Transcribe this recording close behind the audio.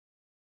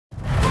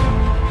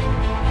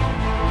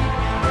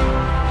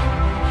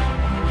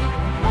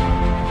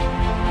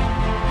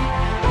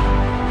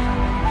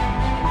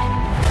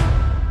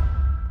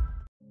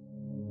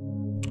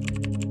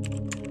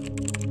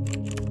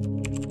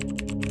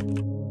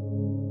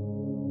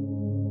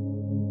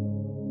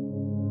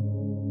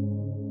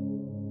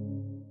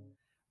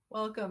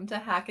Welcome to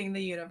Hacking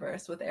the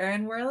Universe with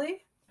Erin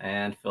Werley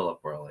and Philip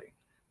Werley.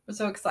 We're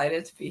so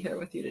excited to be here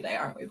with you today,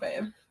 aren't we,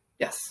 babe?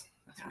 Yes,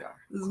 we are.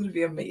 This is going to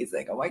be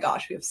amazing. Oh my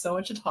gosh, we have so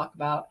much to talk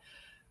about.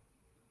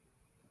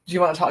 Do you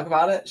want to talk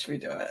about it? Should we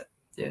do it?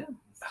 Yeah.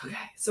 Okay,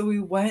 so we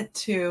went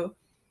to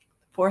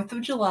 4th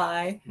of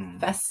July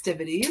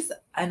festivities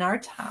in our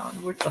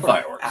town, which were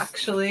fireworks.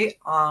 Actually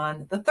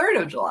on the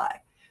 3rd of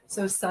July.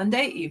 So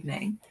Sunday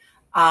evening.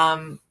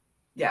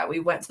 Yeah, we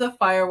went to the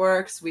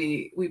fireworks.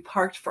 We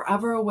parked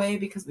forever away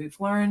because we've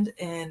learned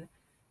in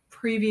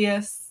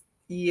previous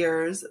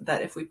years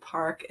that if we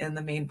park in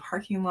the main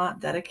parking lot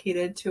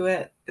dedicated to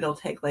it, it'll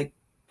take like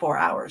 4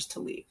 hours to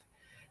leave.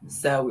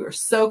 So we were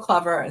so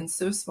clever and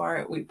so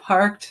smart. We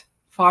parked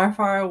far,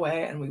 far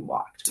away and we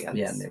walked. We had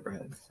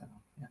neighborhood. So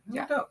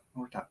it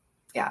worked out.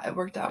 Yeah, it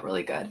worked out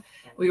really good.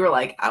 We were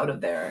like out of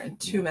there in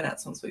 2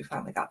 minutes once we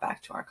finally got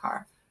back to our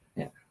car.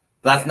 Yeah,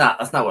 but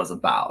that's not what it's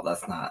about.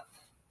 That's not.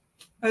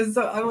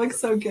 I'm like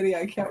so giddy.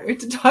 I can't wait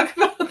to talk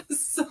about this. This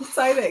is so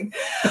exciting.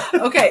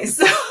 Okay,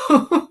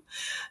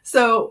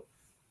 so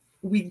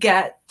we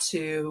get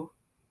to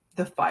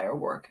the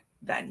firework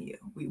venue.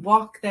 We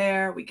walk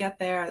there. We get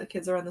there. The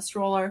kids are in the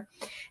stroller,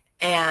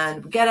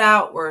 and we get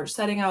out. We're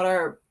setting out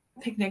our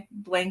picnic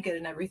blanket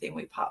and everything.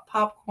 We pop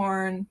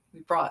popcorn.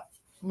 We brought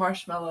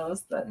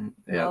marshmallows that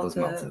those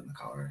melted in the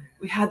car.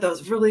 We had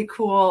those really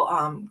cool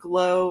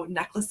glow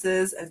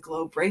necklaces and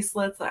glow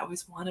bracelets that I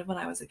always wanted when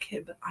I was a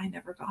kid, but I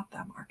never got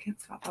them. Our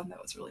kids got them.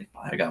 That was really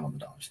fun. I got them on the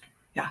dollar store.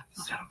 Yeah,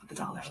 I got them with the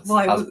dollars.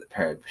 I was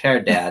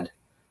prepared, Dad.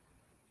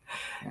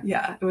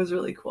 Yeah, it was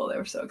really cool. They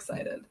were so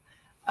excited.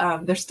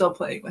 They're still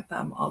playing with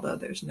them, although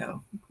there's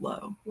no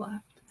glow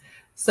left.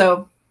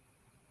 So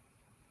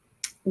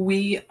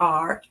we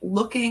are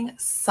looking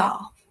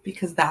south,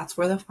 because that's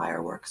where the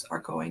fireworks are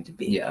going to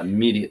be. Yeah,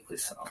 immediately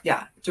south.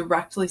 Yeah,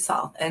 directly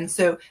south. And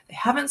so they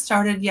haven't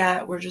started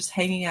yet. We're just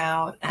hanging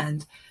out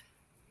and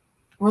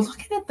we're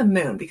looking at the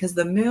moon because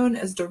the moon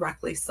is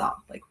directly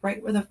south, like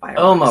right where the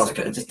fireworks almost,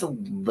 are just a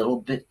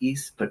little bit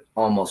east, but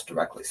almost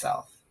directly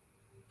south.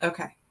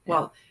 Okay. Yeah.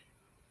 Well,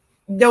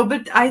 no,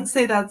 but I'd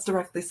say that's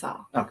directly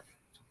south.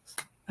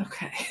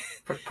 Okay.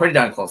 Pretty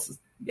darn close.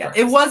 Yeah,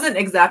 it wasn't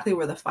exactly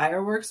where the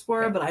fireworks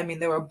were, but I mean,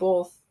 they were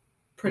both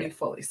pretty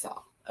fully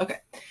south. Okay,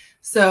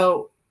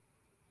 so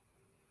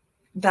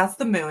that's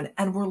the moon,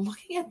 and we're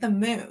looking at the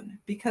moon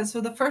because for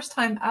the first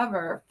time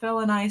ever, Phil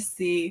and I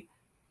see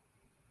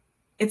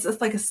it's just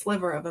like a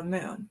sliver of a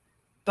moon,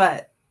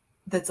 but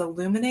that's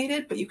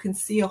illuminated, but you can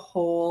see a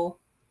whole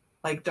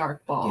like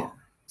dark ball. Yeah.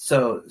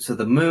 So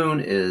the moon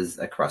is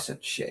a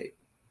crescent shape,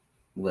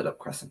 lit up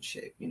crescent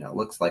shape. It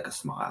looks like a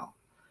smile,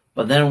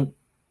 but then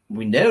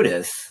we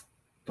notice,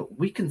 but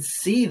we can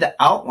see the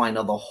outline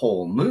of the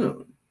whole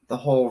moon, the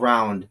whole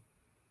round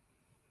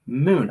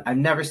moon. I've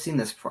never seen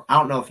this before. I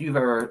don't know if you've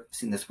ever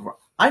seen this before.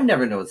 I've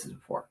never noticed this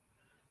before.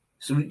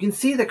 So we can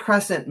see the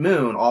crescent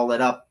moon all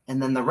lit up,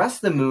 and then the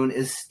rest of the moon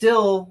is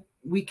still,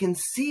 we can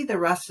see the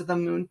rest of the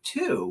moon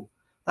too,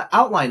 the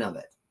outline of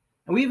it.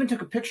 And we even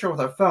took a picture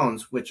with our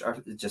phones, which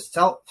are just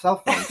cell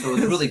phones, so it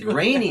was really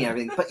grainy and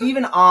everything. But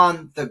even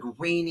on the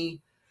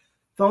grainy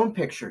phone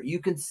picture, you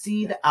can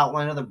see the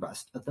outline of the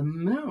rest of the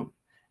moon.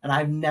 And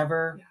I've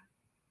never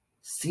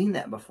seen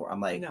that before.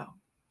 I'm like, no,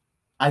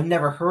 I've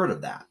never heard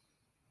of that.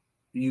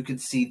 You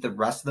could see the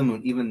rest of the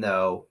moon, even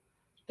though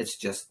it's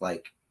just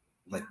like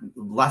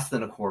less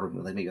than a quarter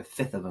moon, like maybe a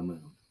fifth of a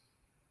moon.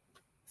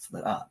 It's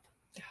lit up.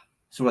 Yeah.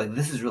 So we're like,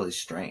 this is really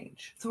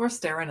strange. So we're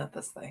staring at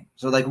this thing.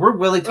 So like we're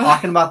really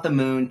talking about the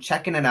moon,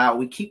 checking it out.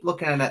 We keep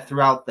looking at it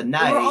throughout the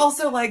night. We're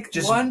also like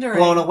just wondering,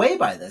 blown away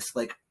by this.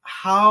 Like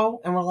how?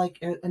 And we're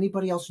like,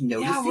 anybody else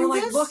noticing this? Yeah, we're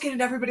like looking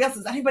at everybody else.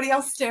 Is anybody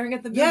else staring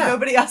at the moon? Yeah.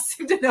 Nobody else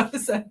seemed to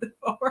notice it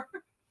before.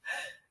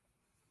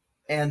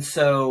 And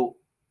so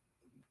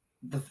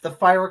the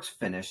fireworks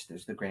finish.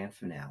 There's the grand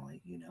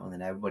finale, and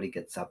then everybody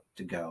gets up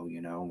to go,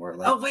 and we're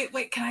like, oh,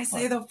 wait. Can I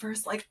say though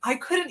first, like I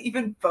couldn't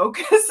even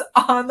focus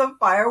on the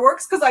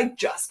fireworks because I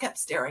just kept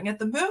staring at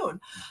the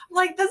moon. I'm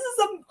like, this is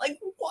like,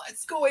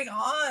 what's going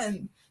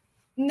on?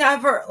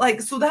 Never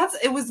so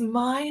it was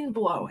mind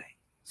blowing.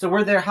 So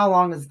we're there. How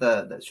long is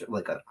the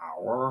like an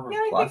hour? Yeah,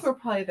 I think we're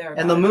probably there.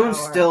 And the moon's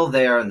still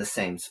there in the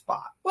same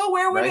spot. Well,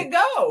 where would it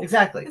go?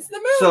 Exactly. It's the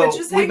moon. So it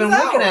just we've been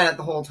hangs looking out. at it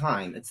the whole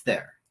time. It's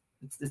there.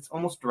 It's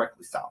almost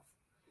directly south.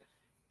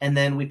 And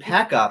then we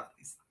pack up.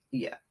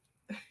 Yeah.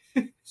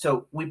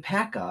 So we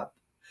pack up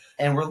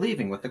and we're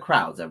leaving with the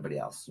crowds, everybody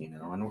else,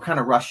 and we're kind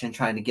of rushing,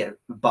 trying to get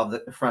above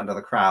the front of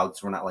the crowd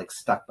so we're not like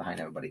stuck behind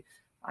everybody.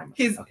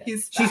 He's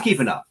She's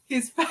keeping up.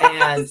 He's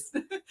fast.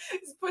 And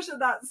he's pushing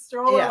that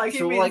stroller like he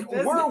so means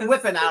business. We're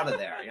whipping out of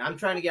there. I'm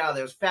trying to get out of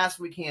there as fast as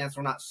we can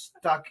so we're not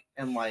stuck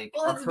and like.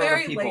 Well, it's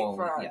very late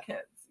for our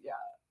kids.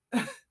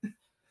 Yeah.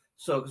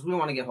 So because we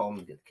want to get home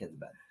and get the kids to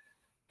bed.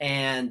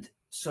 And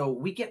so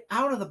we get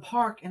out of the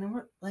park and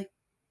we're like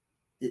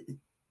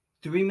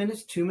 3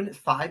 minutes, 2 minutes,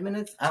 5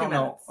 minutes. I don't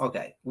know.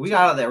 Okay. We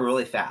got out of there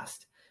really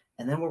fast.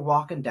 And then we're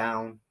walking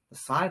down the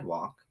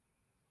sidewalk,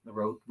 the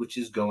road, which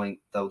is going,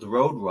 the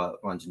road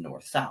runs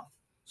north-south.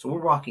 So we're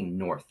walking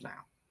north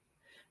now.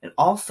 And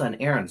all of a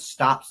sudden, Erin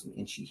stops me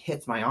and she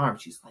hits my arm.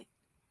 She's like,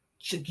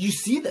 you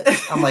see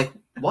this? I'm like,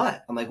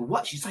 what? I'm like,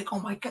 what? She's like, oh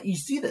my God, you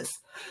see this?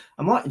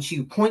 I'm like, and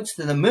she points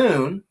to the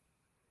moon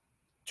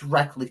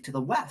directly to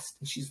the west.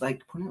 And she's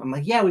like, I'm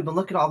like, yeah, we've been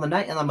looking all the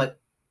night. And I'm like,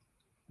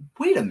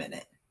 wait a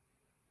minute.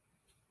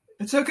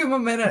 It took him a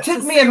minute. It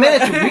took me a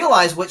minute to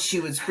realize what she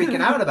was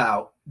freaking out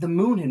about. The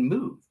moon had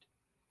moved.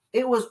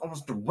 It was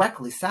almost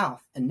directly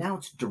south, and now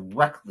it's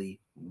directly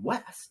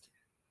west.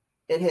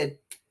 It had,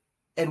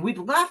 and we'd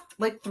left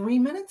like 3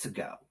 minutes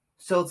ago.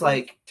 So it's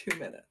like 2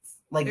 minutes.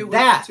 Like it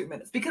that. Was 2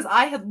 minutes. Because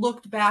I had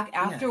looked back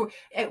after,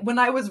 when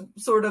I was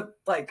sort of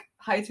like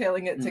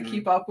hightailing it to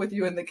keep up with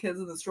you and the kids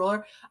in the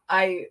stroller,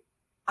 I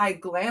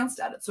glanced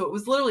at it. So it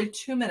was literally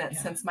 2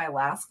 minutes since my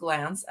last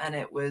glance, and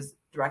it was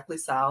directly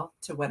south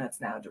to when it's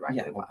now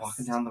directly west. We're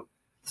walking down the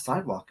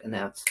sidewalk, and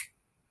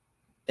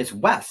it's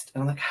west.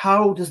 And I'm like,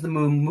 how does the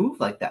moon move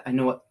like that? I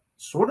know it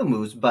sort of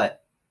moves,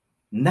 but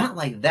not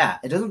like that.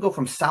 It doesn't go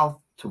from south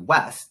to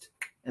west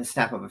and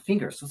snap of a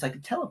finger. So it's like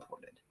it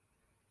teleported.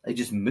 It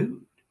just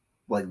moved.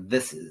 Like,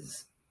 this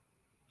is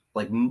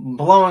like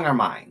blowing our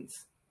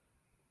minds.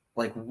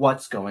 Like,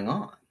 what's going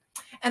on?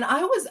 And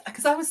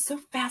because I was so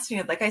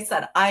fascinated. Like I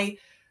said, I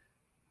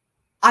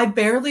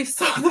barely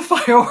saw the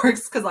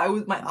fireworks because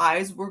my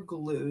eyes were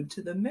glued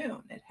to the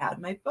moon. It had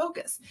my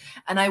focus.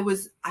 And I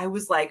was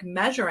like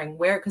measuring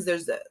where, because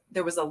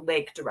there was a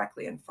lake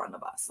directly in front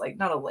of us. Like,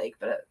 not a lake,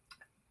 but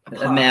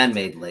a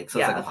man-made lake. So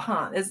yeah, it's like a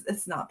pond.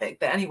 It's not big.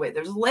 But anyway,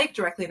 there's a lake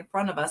directly in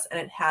front of us, and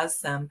it has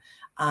some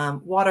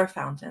water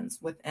fountains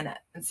within it.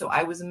 And so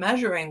I was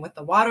measuring with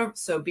the water.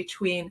 So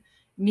between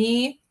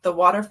me, the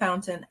water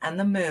fountain, and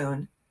the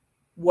moon,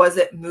 was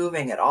it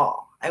moving at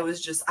all? I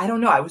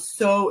don't know. I was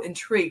so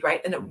intrigued,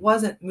 right? And it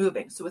wasn't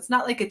moving. So it's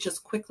not like it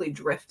just quickly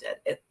drifted.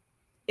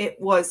 It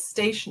was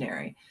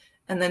stationary.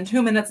 And then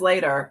 2 minutes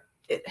later,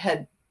 it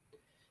had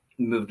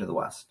moved to the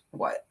west.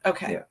 What?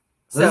 Okay. Yeah.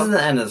 So this is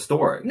the end of the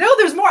story. No,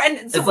 there's more.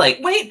 And so, it's like,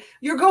 wait,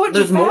 you're going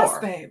too fast,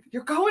 more. babe.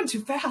 You're going too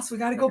fast. We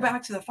got to go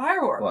back to the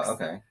fireworks. Well,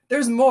 okay.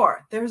 There's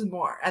more. There's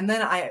more. And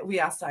then we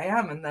asked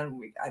I.M. and then I'm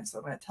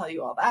going to tell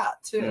you all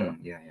that too.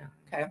 Yeah.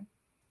 Okay.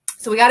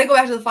 So we got to go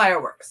back to the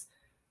fireworks.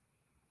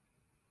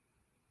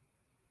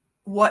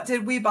 What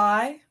did we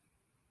buy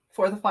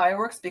for the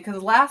fireworks?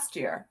 Because last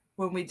year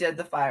when we did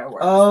the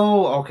fireworks.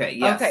 Oh, okay.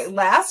 Yes. Okay.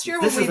 Last year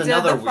when we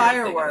did the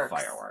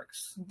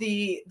fireworks,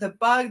 the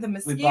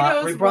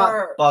mosquitoes we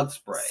brought bug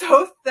spray.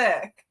 So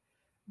thick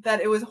that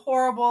it was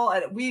horrible,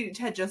 and we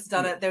had just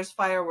done it. There's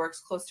fireworks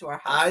close to our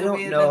house. I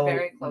don't know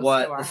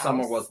what the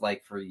summer was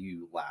like for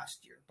you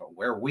last year, but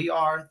where we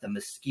are, the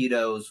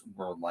mosquitoes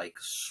were like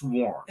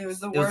swarms. It was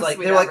the worst.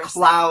 They were like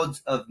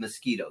clouds of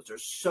mosquitoes.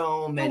 There's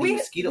so many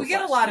mosquitoes. We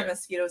get a lot of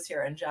mosquitoes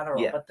here in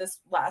general, but this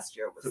last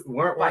year was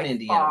we're in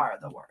Indiana, far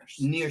the worst,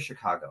 near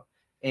Chicago,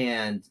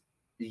 and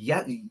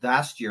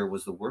last year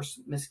was the worst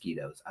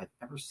mosquitoes I've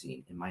ever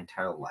seen in my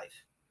entire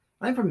life.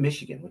 I'm from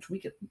Michigan, which we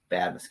get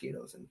bad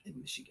mosquitoes in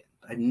Michigan.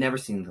 I've never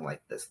seen anything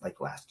like this, like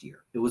last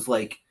year. It was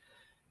like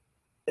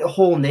a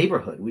whole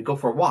neighborhood. We'd go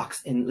for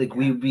walks, and like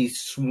we would be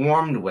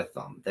swarmed with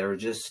them. They were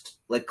just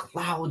like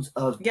clouds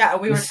of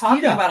we were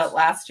talking about it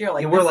last year.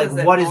 Like, we're like,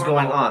 what is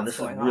going on? This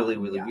is really,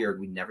 really weird.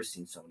 We've never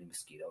seen so many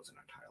mosquitoes in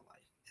our entire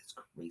life. It's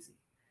crazy.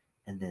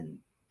 And then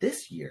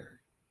this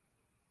year,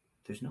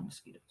 there's no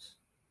mosquitoes.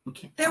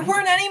 There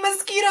weren't any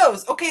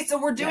mosquitoes. Okay, so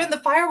we're doing the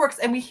fireworks,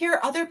 and we hear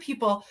other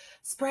people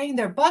spraying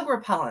their bug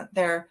repellent.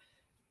 Their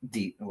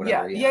deep,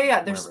 whatever.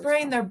 They're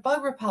spraying their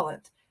bug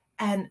repellent,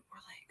 and we're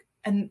like,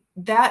 and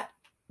that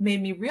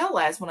made me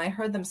realize when I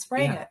heard them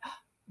spraying it,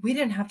 we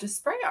didn't have to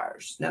spray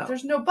ours. No,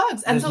 there's no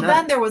bugs. And so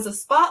then there was a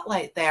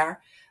spotlight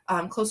there,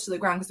 close to the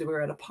ground because we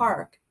were at a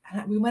park.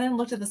 And we went and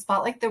looked at the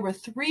spotlight. There were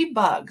 3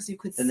 bugs you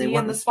could see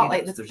in the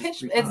spotlight.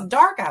 It's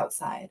dark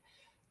outside.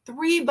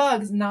 3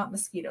 bugs, not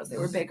mosquitoes. They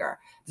were bigger.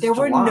 There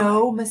were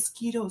no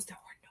mosquitoes. There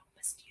were no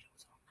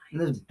mosquitoes all night. And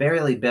there's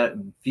barely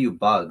few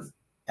bugs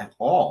at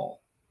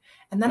all.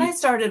 And then I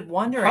started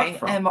wondering,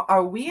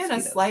 are we in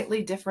a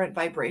slightly different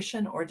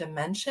vibration or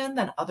dimension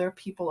than other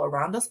people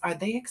around us? Are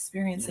they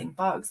experiencing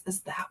bugs?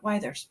 Is that why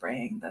they're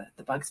spraying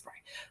the bug spray?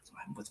 So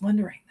I was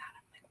wondering that.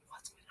 I'm like,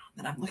 what's going on?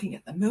 Then I'm looking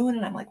at the moon,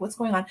 and I'm like, what's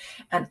going on?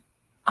 And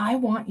I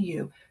want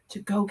you to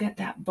go get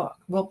that book.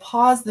 We'll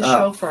pause the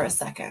show for a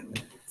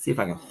second. See if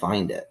I can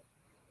find it.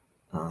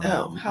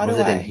 How was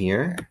it in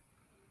here?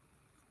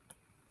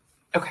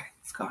 Okay,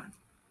 it's gone.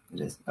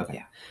 It is. Okay.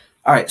 Yeah.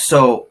 All right.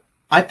 So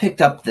I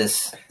picked up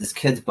this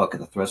kid's book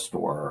at the thrift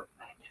store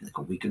like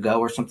a week ago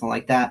or something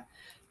like that,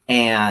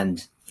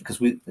 and because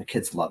the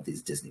kids love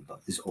these Disney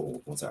books, these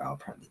old ones are out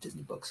part of the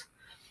Disney books.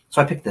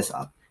 So I picked this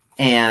up,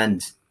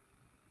 and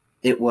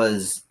it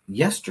was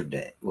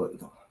yesterday. So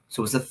it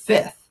was the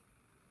 5th.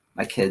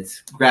 My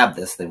kids grabbed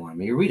this. They wanted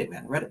me to read it. We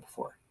hadn't read it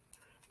before,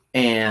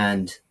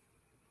 and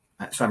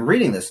so I'm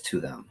reading this to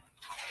them.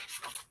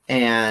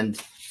 And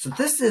so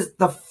this is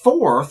the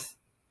 4th.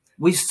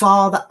 We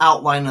saw the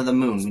outline of the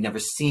moon. We've never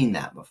seen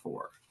that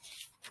before.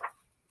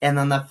 And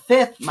then the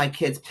 5th, my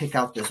kids pick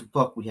out this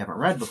book we haven't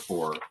read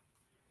before.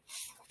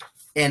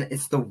 And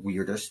it's the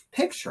weirdest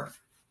picture.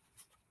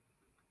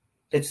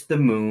 it's the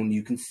moon.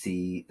 You can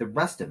see the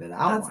rest of it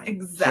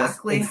outlined. That's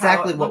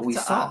exactly what we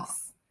saw.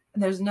 Us.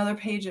 And there's another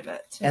page of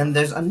it too. And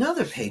there's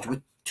another page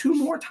with 2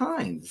 more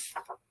times.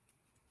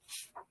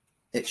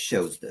 It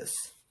shows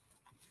this.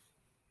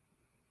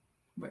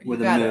 With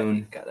the moon.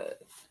 You got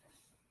it.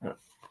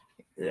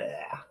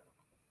 Yeah.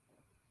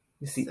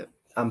 You see,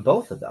 on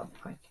both of them.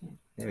 I can't.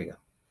 There we go.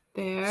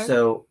 There.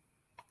 So,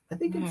 I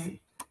think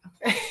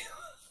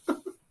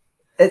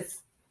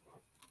it's.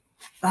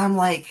 I'm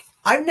like,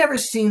 I've never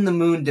seen the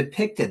moon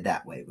depicted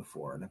that way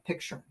before in a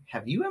picture.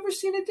 Have you ever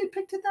seen it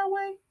depicted that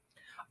way?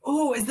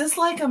 Oh, is this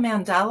like a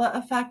Mandela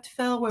effect,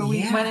 Phil, where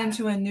we went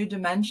into a new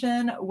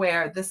dimension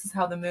where this is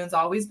how the moon's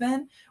always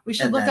been? We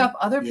should look up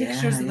other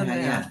pictures of the moon.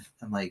 Yeah.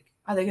 I'm like,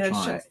 are they going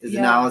to show?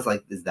 Now I was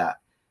like, is that?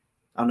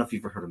 I don't know if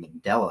you've ever heard of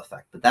Mandela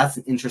effect, but that's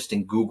an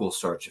interesting Google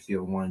search if you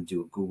ever want to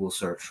do a Google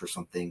search for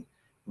something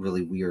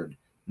really weird.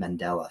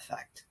 Mandela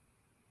effect.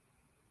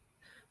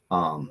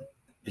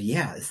 But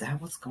yeah, is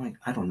that what's going?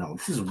 I don't know.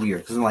 This is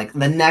weird because like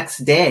the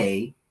next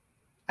day,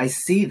 I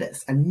see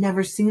this. I've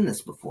never seen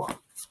this before.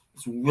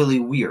 It's really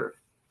weird.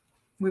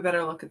 We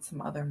better look at some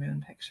other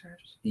moon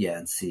pictures. Yeah,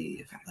 and see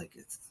if like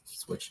it's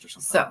switched or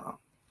something. So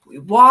we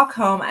walk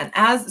home, and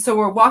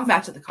we're walking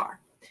back to the car.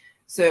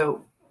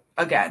 So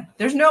again,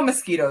 there's no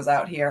mosquitoes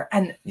out here.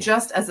 And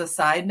just as a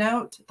side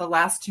note, the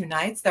last 2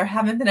 nights there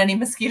haven't been any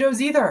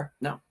mosquitoes either.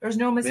 No, there's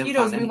no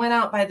mosquitoes. We went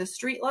out by the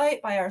street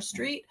light by our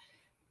street.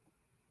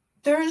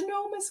 There's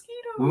no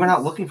mosquitoes. We went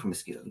out looking for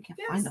mosquitoes. We can't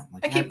find them.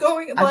 Like, I keep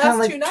going the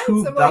last 2 nights.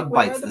 I'm like,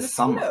 where are the mosquitoes?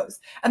 Summer.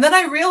 And then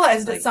I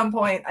realized at some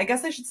point, I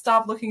guess I should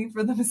stop looking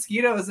for the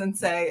mosquitoes and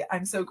say,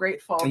 I'm so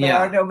grateful there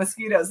are no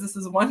mosquitoes. This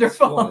is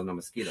wonderful. Well, no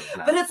mosquitoes.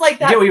 No. But it's like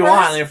that. You get what you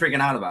want, and you're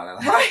freaking out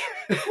about it. Right.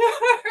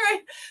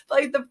 Right.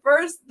 Like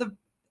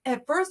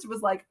at first it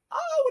was like,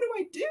 oh, what do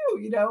I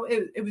do? You know,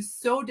 it was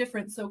so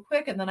different so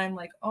quick. And then I'm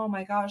like, oh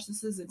my gosh,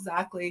 this is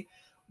exactly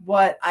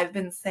what I've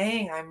been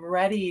saying. I'm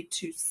ready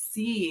to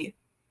see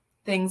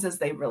things as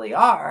they really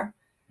are.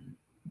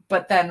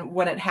 But then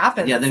when it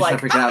happens, then it's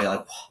like, freaking out. You're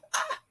like,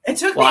 it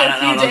took me a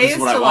few days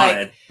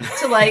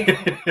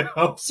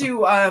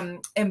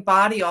to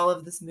embody all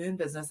of this moon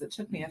business. It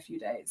took me a few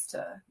days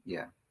to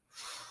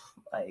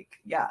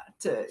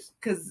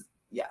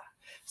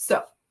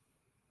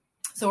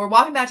So we're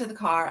walking back to the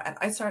car, and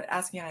I start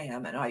asking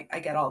IM, and I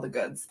get all the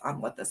goods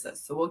on what this is.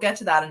 So we'll get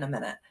to that in a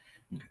minute.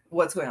 Okay.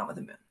 What's going on with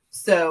the moon?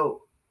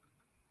 So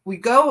we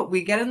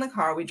get in the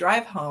car, we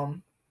drive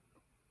home,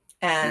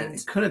 and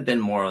it could have been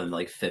more than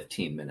like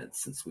 15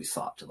 minutes since we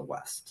saw it to the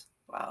west.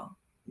 Well,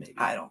 maybe.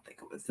 I don't think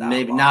it was that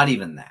maybe long. Not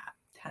even that.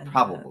 10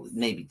 Probably minutes.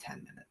 Maybe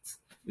 10 minutes.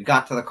 We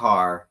got to the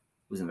car,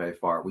 it wasn't very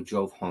far. We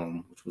drove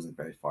home, which wasn't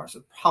very far.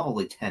 So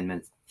probably 10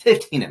 minutes,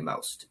 15 at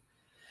most.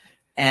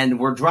 And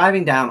we're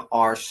driving down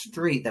our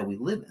street that we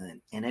live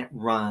in, and it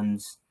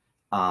runs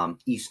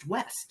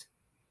east-west.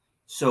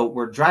 So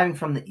we're driving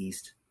from the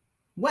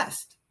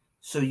east-west.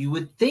 So you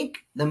would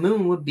think the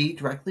moon would be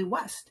directly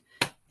west.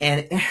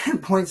 And Erin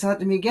points out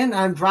to me again,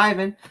 I'm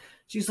driving.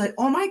 She's like,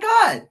 oh my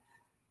God.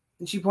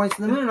 And she points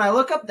to the moon, and I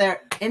look up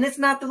there, and it's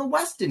not to the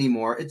west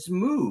anymore. It's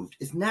moved.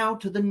 It's now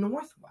to the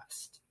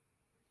northwest.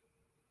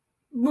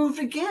 Moved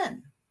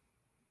again.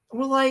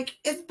 We're like,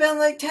 it's been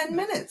like 10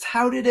 minutes.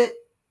 How did it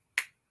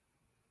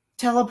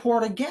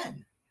teleport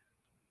again?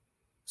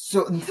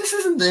 So this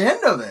isn't the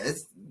end of it.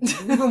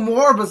 It's even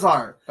more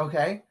bizarre.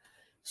 Okay.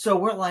 So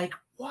we're like,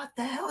 what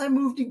the hell? I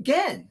moved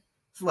again.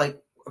 So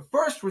like, at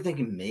first we're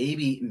thinking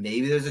maybe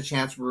there's a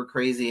chance we were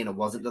crazy and it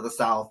wasn't to the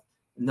south.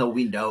 No,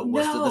 we know it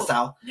was to the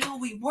south. No,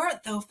 we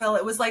weren't though, Phil.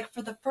 It was like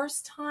for the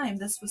first time,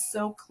 this was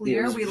so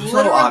clear. Was we so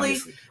literally,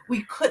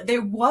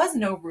 there was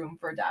no room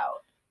for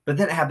doubt. But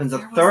then it happens a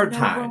third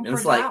time. And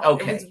it's like,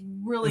 okay, it was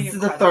really this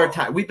is the third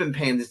time. We've been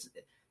paying this.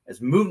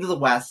 It's moved to the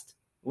west.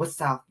 What's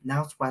south?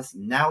 Now it's west.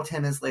 Now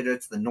 10 minutes later,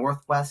 it's the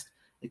northwest.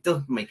 It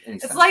doesn't make any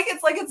sense. It's like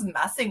it's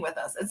messing with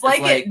us. It's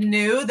like it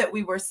knew that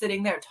we were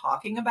sitting there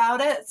talking about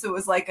it, so it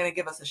was like going to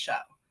give us a show.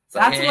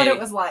 That's what it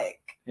was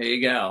like. Here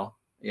you go.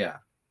 Yeah.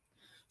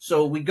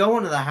 So we go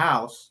into the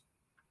house,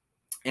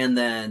 and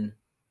then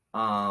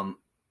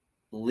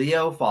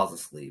Leo falls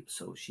asleep,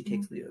 so she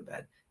takes Leo to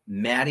bed.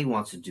 Maddie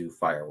wants to do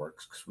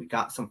fireworks because we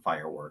got some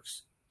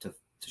fireworks to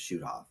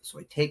shoot off. So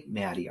I take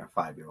Maddie, our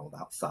 5-year-old,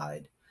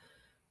 outside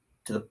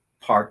to the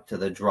park, to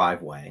the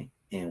driveway,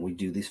 and we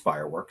do these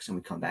fireworks, and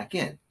we come back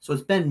in. So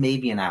it's been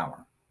maybe an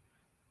hour.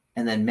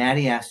 And then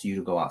Maddie asks you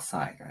to go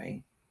outside,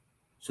 right?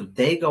 So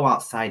they go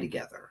outside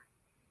together.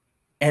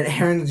 And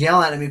Erin's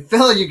yelling at me,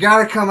 Phil, you got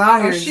to come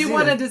out here. She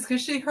wanted to,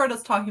 because she heard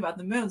us talking about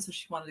the moon, so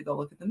she wanted to go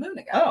look at the moon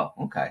again. Oh,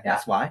 okay. Yeah.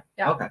 That's why?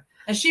 Yeah. Okay.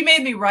 And she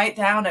made me write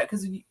down it,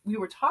 because we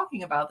were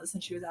talking about this,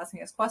 and she was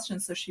asking us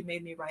questions, so she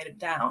made me write it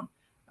down.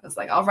 I was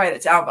like, I'll write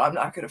it down, but I'm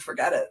not going to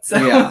forget it. So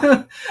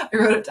I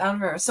wrote it down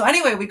for her. So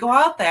anyway, we go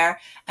out there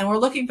and we're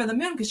looking for the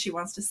moon because she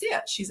wants to see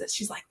it.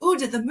 She's like, "Ooh,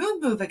 did the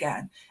moon move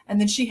again?" And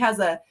then she has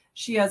a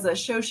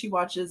show she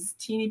watches,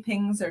 Teeny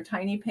Pings or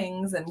Tiny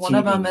Pings, and one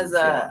of them is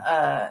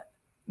a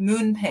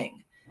moon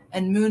ping.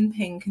 and moon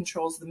ping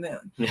controls the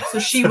moon. Yeah. So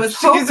she was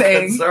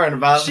hoping,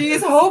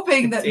 she's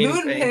hoping that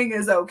moon ping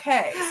is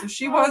okay. So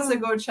she wants to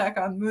go check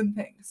on moon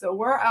ping. So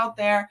we're out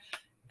there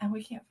and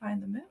we can't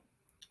find the moon.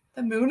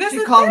 The moon isn't there.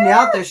 She called me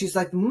out there. She's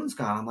like, the moon's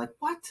gone. I'm like,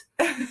 what?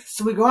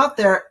 So we go out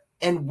there,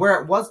 and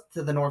where it was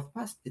to the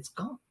northwest, it's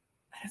gone.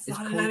 It's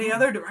not in any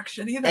other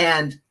direction either.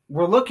 And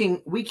we're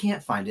looking, we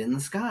can't find it in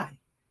the sky.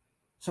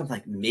 So I'm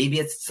like, maybe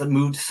it's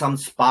moved to some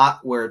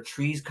spot where a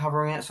tree's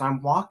covering it. So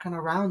I'm walking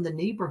around the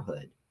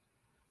neighborhood,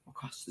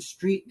 across the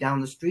street,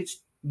 down the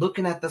streets,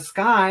 looking at the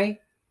sky,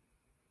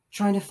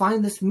 trying to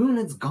find this moon.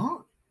 It's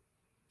gone.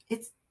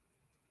 It's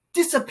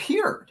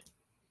disappeared.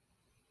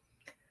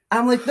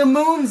 I'm like, the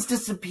moon's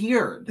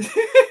disappeared.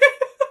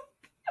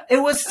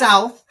 It was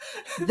south,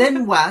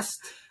 then west,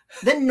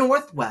 then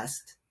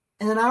northwest,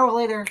 and an hour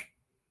later,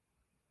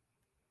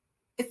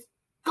 it's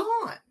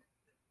gone.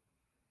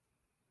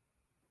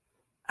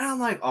 And I'm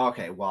like,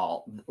 okay,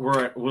 well,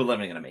 we're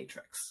living in a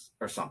matrix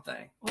or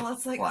something. Well,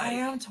 it's like I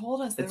am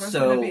told us there was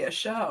so, going to be a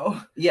show.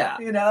 Yeah,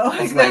 you know,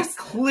 like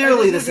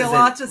clearly this is a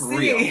lot to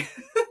real. See.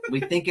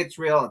 We think it's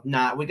real. It's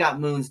not. We got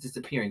moons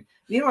disappearing.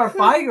 You know, our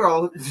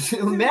 5-year-old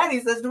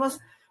Maddie says to us,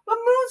 "Well,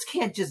 moons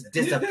can't just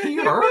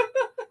disappear."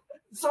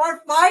 So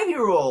our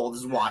 5-year-old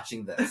is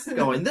watching this,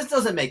 going, "This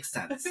doesn't make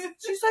sense."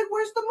 She's like,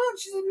 "Where's the moon?"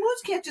 She said,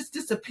 "Moons can't just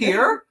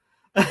disappear."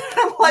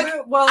 I'm like,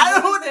 well, I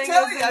don't know what to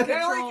tell you. I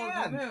barely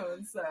can. The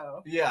moon,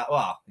 so yeah,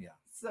 well, yeah.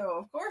 So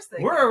of course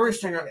they. We're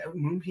saying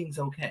moon ping's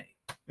okay.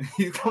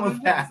 He's coming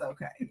back.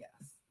 Okay,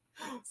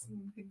 yes.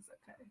 Moon ping's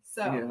okay.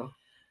 So.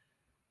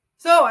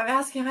 So I'm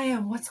asking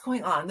Iam, what's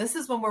going on? This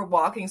is when we're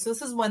walking. So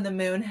this is when the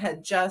moon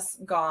had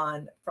just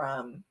gone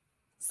from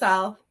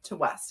south to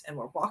west, and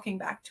we're walking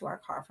back to our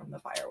car from the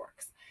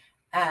fireworks.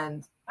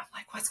 And I'm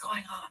like, what's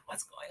going on?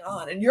 What's going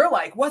on? And you're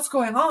like, what's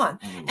going on?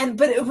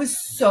 But it was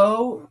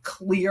so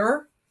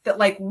clear that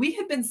like we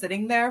had been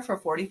sitting there for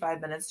 45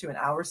 minutes to an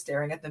hour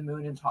staring at the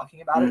moon and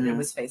talking about it. And it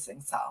was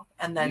facing south.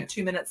 And then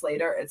 2 minutes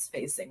later, it's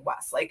facing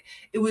west. Like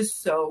it was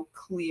so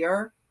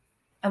clear.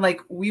 And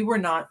like we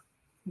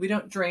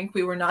don't drink.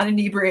 We were not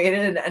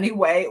inebriated in any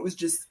way. It was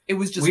just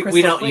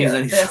we don't use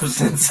any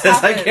substances.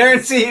 I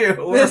guarantee you.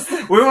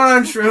 We were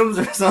on shrooms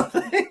or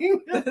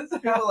something.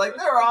 People like,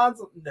 they're on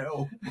something.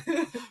 No.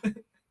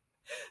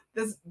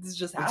 This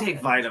just happened. We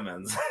take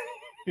vitamins.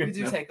 We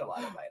do take a lot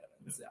of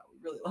vitamins. Yeah, we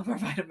really love our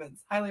vitamins.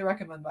 Highly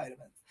recommend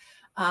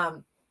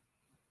vitamins.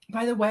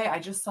 By the way, I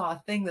just saw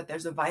a thing that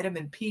there's a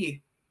vitamin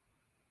P.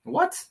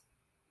 What?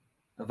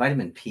 A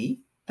vitamin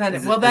P? Then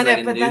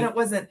it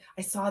wasn't.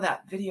 I saw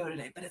that video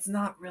today, but it's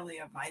not really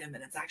a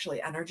vitamin. It's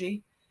actually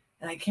energy,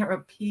 and I can't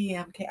remember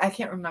PMK. I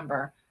can't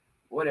remember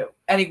what it.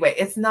 Anyway,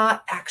 it's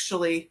not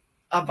actually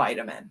a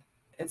vitamin.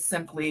 It's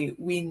simply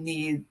we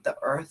need the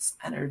Earth's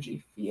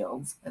energy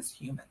fields as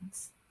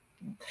humans.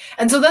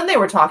 And so then they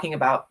were talking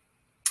about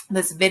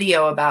this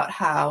video about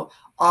how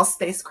all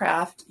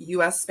spacecraft,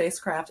 U.S.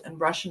 spacecraft and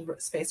Russian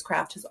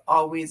spacecraft has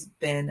always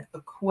been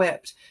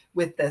equipped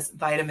with this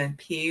vitamin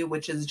P,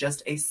 which is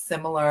just a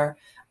similar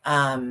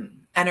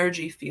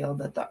energy field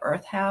that the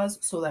Earth has,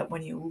 so that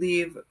when you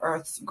leave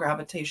Earth's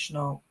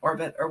gravitational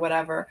orbit or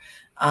whatever,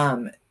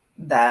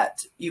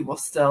 that you will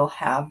still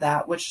have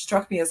that, which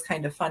struck me as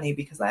kind of funny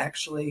because I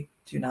actually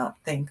do not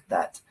think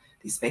that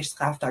these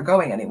spacecraft are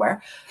going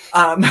anywhere.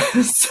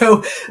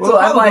 So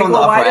I'm like,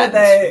 well, why did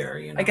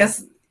they? You know? I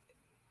guess.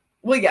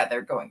 Well, yeah,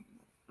 they're going.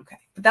 Okay,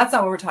 but that's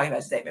not what we're talking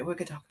about today. Maybe we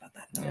could talk about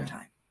that another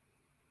time.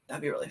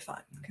 That'd be really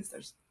fun because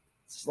there's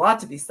a lot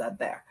to be said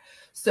there.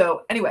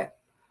 So anyway.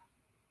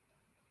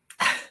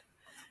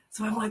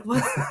 So I'm like,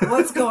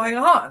 what's going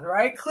on,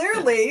 right?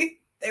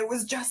 Clearly, it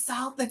was just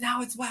south and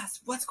now it's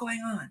west. What's going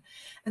on?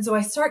 And so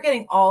I start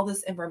getting all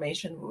this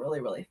information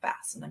really, really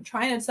fast. And I'm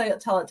trying to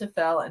tell it to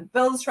Phil, and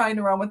Phil's trying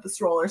to run with the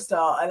stroller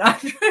still.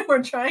 And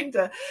we're trying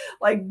to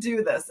like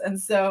do this.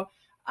 And so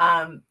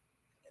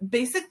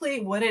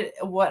basically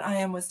what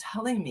Iam was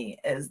telling me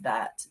is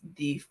that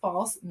the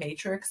false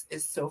matrix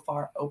is so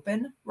far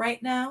open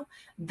right now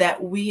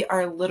that we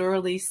are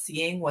literally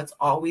seeing what's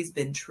always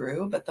been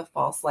true, but the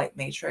false light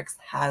matrix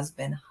has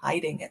been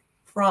hiding it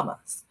from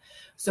us.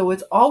 So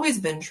it's always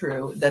been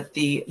true that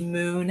the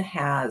moon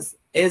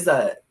is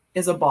a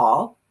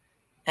ball,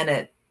 and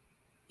it,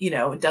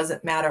 it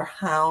doesn't matter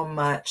how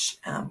much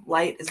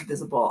light is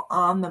visible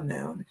on the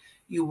moon.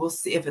 You will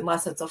see,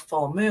 unless it's a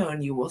full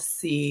moon, you will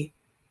see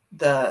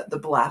the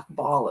black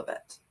ball of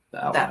it.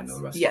 That's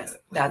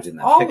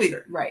always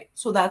right.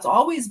 So that's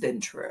always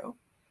been true.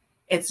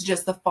 It's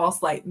just the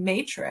false light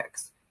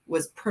matrix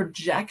was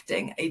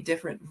projecting a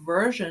different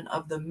version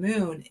of the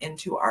moon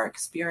into our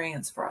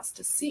experience for us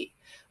to see.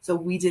 So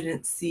we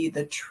didn't see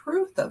the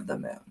truth of the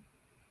moon.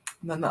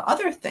 And then the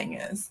other thing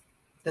is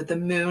that the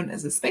moon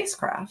is a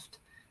spacecraft,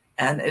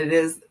 and it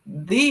is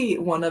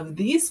one of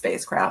these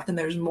spacecraft, and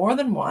there's more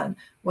than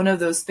one of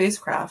those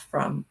spacecraft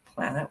from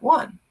Planet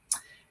One.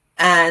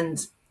 And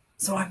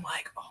so I'm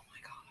like, oh my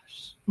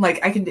gosh,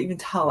 like I can even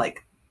tell,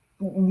 like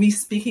me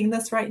speaking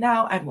this right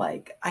now, I'm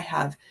like, I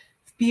have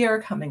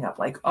fear coming up,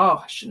 like,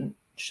 oh, I shouldn't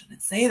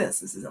shouldn't say this.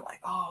 This isn't like,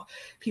 oh,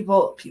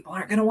 people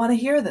aren't going to want to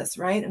hear this,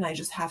 right? And I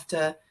just have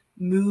to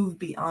move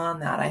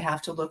beyond that. I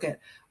have to look at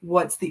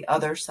what's the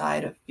other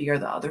side of fear.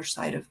 The other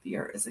side of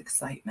fear is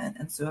excitement.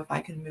 And so if I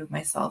can move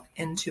myself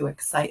into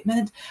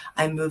excitement,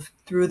 I move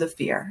through the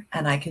fear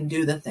and I can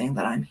do the thing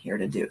that I'm here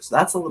to do. So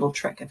that's a little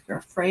trick. If you're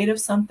afraid of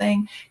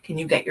something, can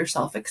you get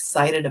yourself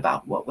excited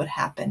about what would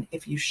happen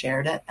if you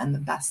shared it and the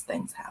best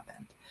things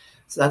happened?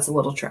 So that's a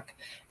little trick.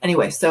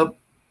 Anyway, so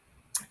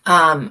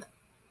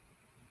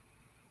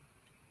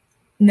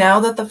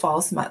now that the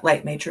false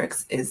light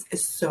matrix is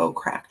so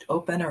cracked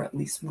open, or at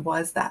least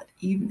was that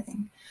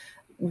evening,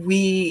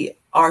 we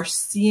are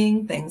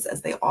seeing things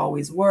as they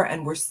always were.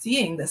 And we're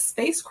seeing this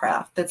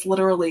spacecraft that's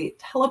literally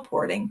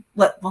teleporting.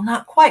 Well,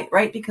 not quite,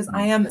 right? Because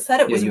I said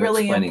it was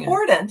really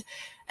important.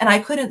 And I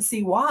couldn't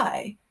see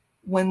why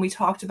when we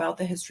talked about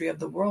the history of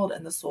the world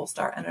and the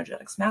SoulStar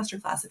Energetics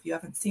Masterclass. If you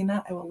haven't seen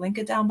that, I will link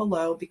it down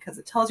below because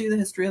it tells you the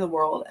history of the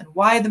world and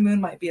why the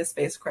moon might be a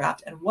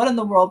spacecraft and what in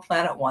the world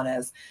Planet One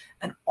is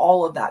and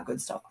all of that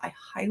good stuff. I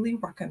highly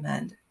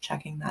recommend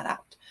checking that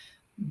out.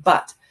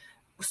 But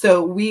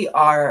so we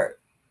are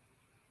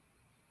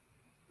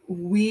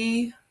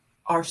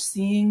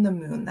seeing the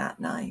moon that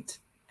night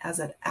as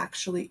it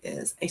actually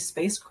is, a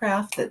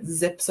spacecraft that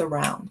zips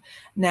around.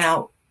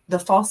 Now, the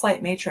false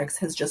light matrix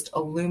has just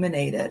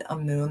illuminated a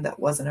moon that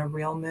wasn't a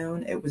real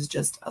moon. It was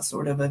just a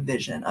sort of a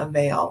vision, a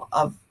veil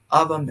of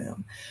a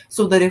moon.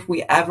 So that if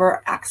we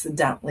ever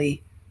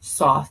accidentally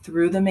saw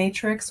through the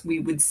matrix, we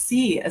would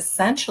see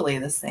essentially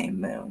the same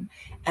moon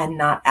and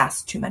not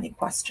ask too many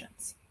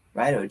questions,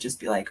 right? It would just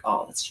be like,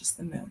 oh, it's just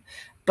the moon.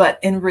 But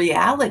in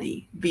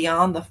reality,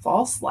 beyond the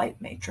false light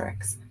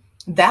matrix,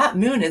 that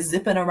moon is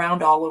zipping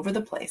around all over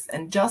the place.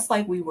 And just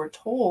like we were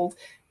told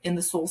in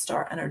the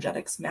SoulStar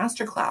Energetics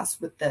Masterclass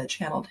with the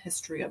channeled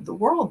history of the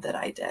world that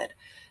I did,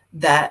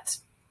 that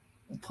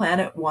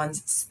Planet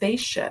One's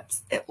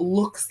spaceships, it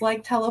looks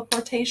like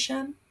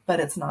teleportation,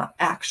 but it's not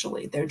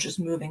actually. They're just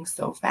moving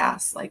so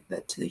fast, like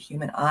that to the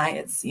human eye,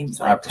 it seems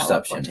like our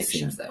perception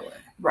teleportation. seems that way.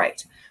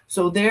 Right.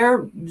 So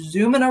they're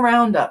zooming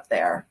around up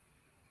there,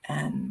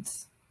 and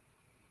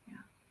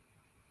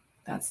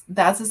yeah,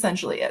 that's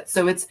essentially it.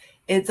 So it's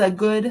a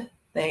good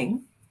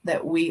thing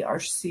that we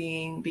are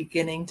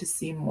beginning to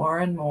see more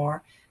and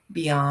more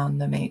beyond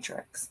the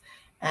matrix.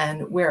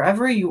 And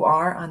wherever you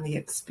are on the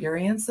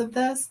experience of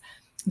this,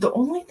 the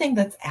only thing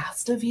that's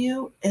asked of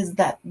you is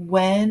that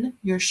when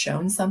you're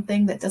shown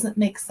something that doesn't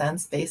make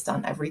sense based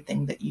on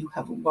everything that you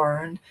have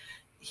learned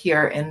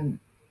here in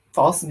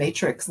false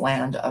matrix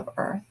land of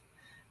Earth,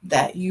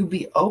 that you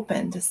be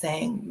open to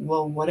saying,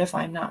 well, what if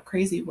I'm not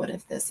crazy? What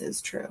if this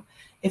is true?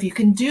 If you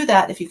can do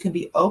that, if you can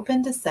be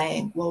open to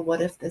saying, well, what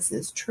if this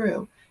is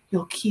true?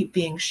 You'll keep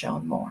being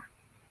shown more.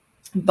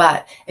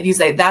 But if you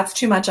say, that's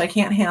too much, I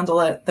can't handle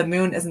it, the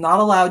moon is not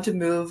allowed to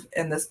move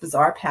in this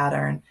bizarre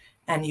pattern,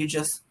 and you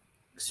just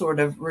sort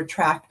of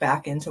retract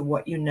back into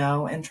what you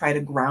know and try to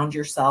ground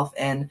yourself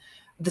in,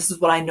 this is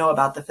what I know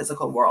about the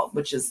physical world,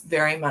 which is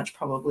very much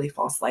probably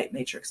false light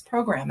matrix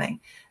programming,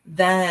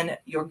 then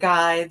your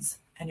guides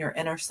and your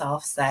inner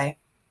self say,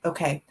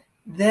 okay,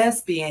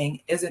 this being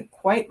isn't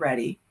quite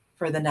ready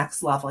for the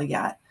next level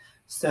yet.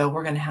 So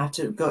we're going to have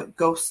to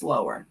go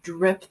slower,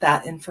 drip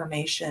that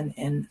information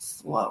in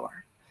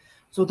slower.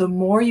 So the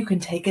more you can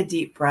take a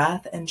deep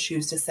breath and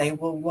choose to say,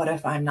 well, what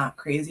if I'm not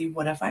crazy?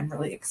 What if I'm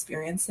really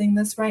experiencing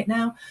this right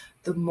now?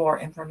 The more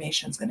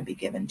information is going to be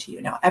given to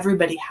you. Now,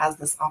 everybody has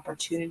this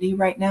opportunity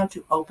right now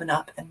to open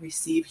up and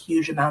receive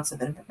huge amounts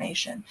of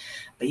information,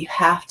 but you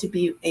have to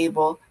be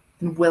able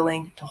and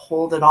willing to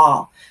hold it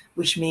all,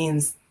 which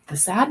means the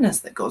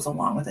sadness that goes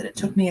along with it. It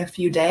took me a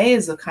few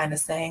days of kind of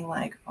saying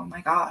like, oh my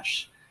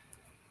gosh,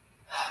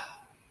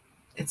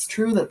 it's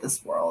true that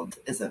this world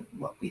isn't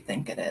what we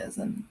think it is.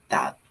 And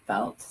that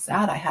felt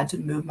sad. I had to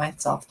move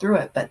myself through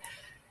it, but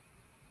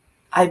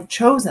I've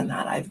chosen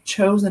that. I've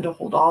chosen to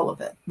hold all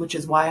of it, which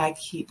is why I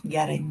keep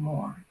getting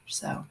more.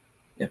 So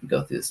you have to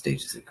go through the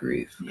stages of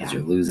grief because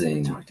you're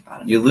losing something.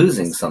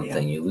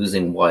 Video. You're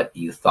losing what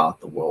you thought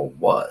the world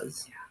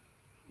was. Yeah.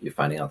 You're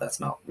finding out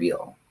that's not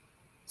real.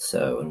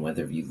 So, and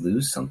whether you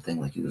lose something,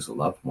 like you lose a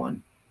loved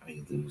one, or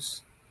you lose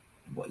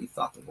what you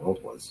thought the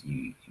world was,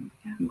 you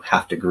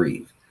have to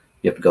grieve.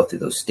 You have to go through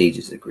those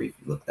stages of grief.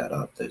 You look that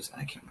up. I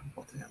can't remember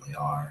what the hell they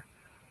are.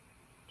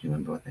 Do you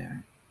remember what they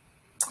are?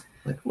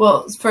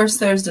 Well, first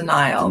there's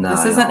denial.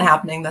 This isn't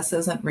happening. This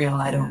isn't real.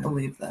 I don't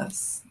believe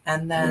this.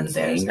 And then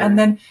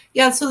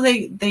so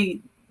they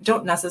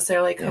don't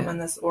necessarily come in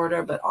this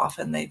order, but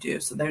often they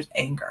do. So there's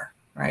anger,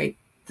 right?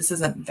 This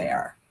isn't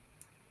fair.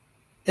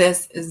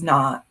 This is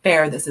not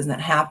fair. This isn't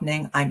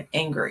happening. I'm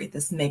angry.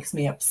 This makes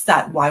me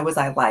upset. Why was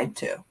I lied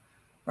to?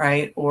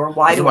 Right? Or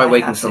why do I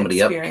waking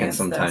somebody up can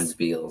sometimes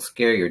be a little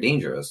scary or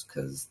dangerous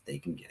because they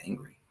can get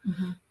angry.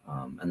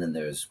 Mm-hmm. And then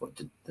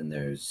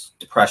there's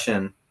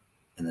depression.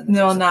 And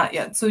then not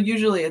yet. So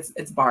usually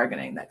it's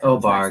bargaining that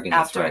comes bargaining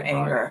after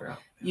anger.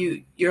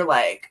 You're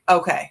like,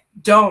 okay,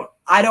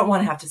 I don't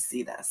want to have to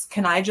see this.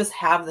 Can I just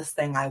have this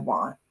thing I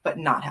want but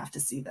not have to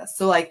see this.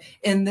 So like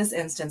in this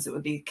instance, it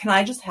would be, can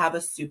I just have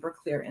a super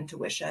clear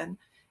intuition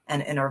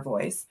and inner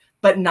voice,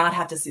 but not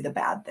have to see the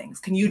bad things?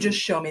 Can you just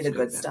show me the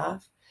good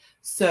stuff?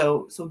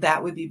 So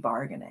that would be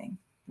bargaining.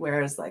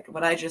 Whereas like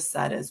what I just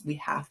said is we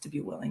have to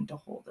be willing to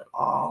hold it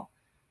all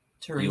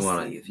to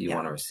receive. If you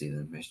want to receive the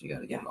information, you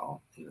got to give it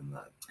all, even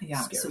the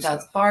So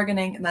that's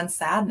bargaining. And then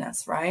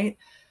sadness, right?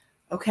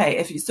 Okay.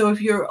 If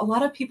you're, a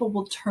lot of people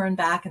will turn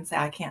back and say,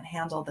 I can't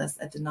handle this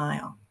at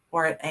denial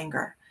or at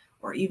anger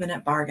or even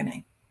at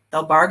bargaining.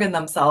 They'll bargain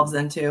themselves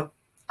into,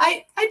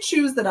 I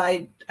choose that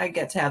I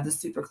get to have this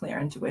super clear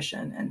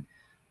intuition and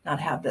not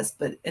have this.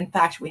 But in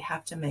fact, we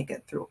have to make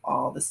it through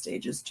all the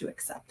stages to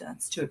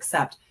acceptance, to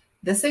accept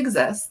this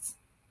exists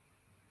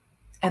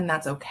and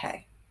that's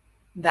okay.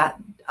 That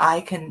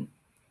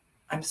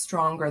I'm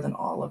stronger than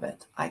all of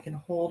it. I can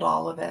hold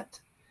all of it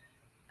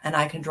and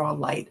I can draw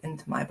light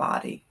into my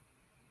body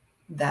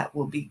that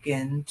will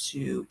begin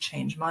to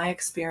change my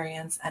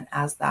experience. And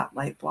as that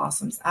light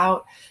blossoms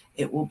out,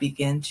 it will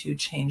begin to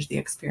change the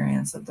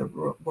experience of the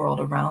world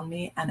around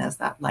me. And as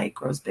that light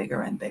grows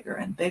bigger and bigger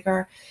and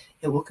bigger,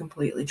 it will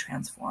completely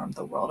transform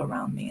the world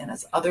around me. And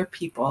as other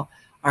people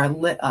are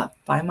lit up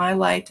by my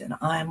light and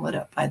I'm lit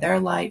up by their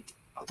light,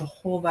 the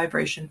whole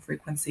vibration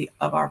frequency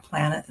of our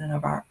planet and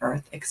of our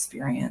earth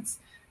experience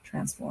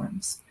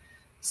transforms.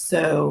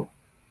 So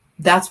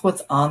that's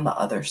what's on the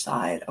other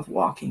side of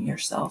walking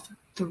yourself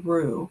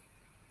through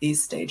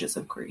these stages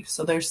of grief.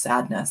 So there's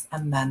sadness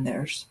and then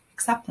there's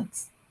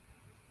acceptance.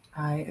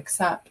 I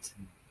accept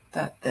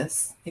that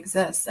this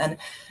exists. And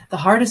the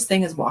hardest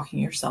thing is walking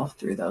yourself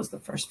through those the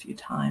first few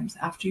times.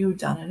 After you've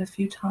done it a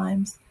few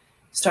times,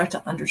 you start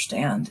to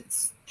understand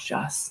it's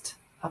just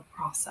a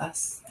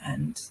process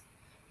and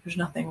there's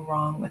nothing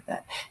wrong with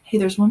it. Hey,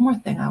 there's one more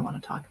thing I want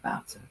to talk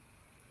about.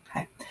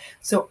 Okay.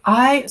 So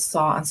I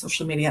saw on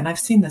social media, and I've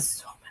seen this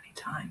so many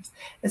times,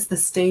 it's the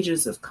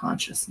stages of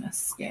consciousness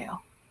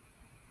scale.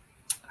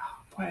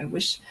 Oh, boy, I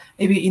wish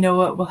maybe, you know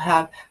what, we'll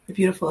have the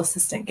beautiful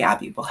assistant,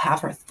 Gabby, we'll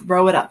have her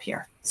throw it up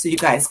here so you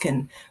guys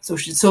can, so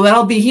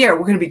that'll be here.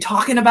 We're going to be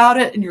talking about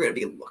it and you're going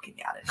to be looking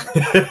at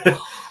it.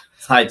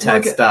 It's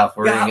high-tech stuff.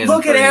 Look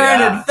at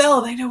Erin and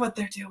Phil. They know what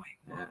they're doing.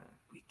 Yeah.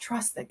 We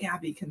trust that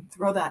Gabby can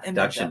throw that image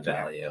production up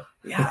there. Value.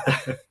 Yeah.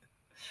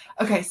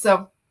 Okay,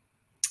 so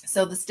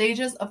the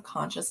stages of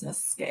consciousness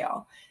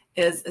scale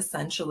is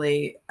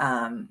essentially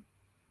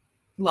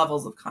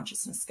levels of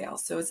consciousness scale.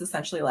 So it's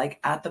essentially like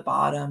at the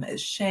bottom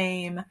is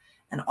shame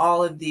and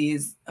all of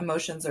these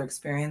emotions or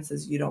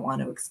experiences you don't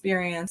want to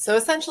experience. So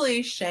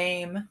essentially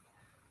shame,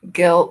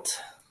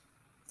 guilt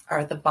are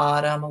at the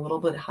bottom. A little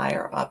bit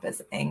higher up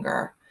is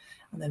anger.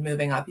 And then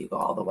moving up, you go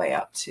all the way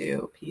up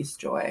to peace,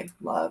 joy,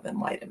 love,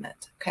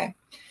 enlightenment. Okay.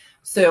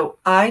 So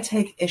I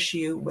take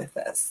issue with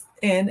this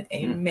in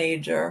a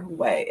major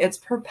way. It's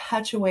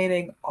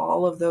perpetuating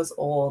all of those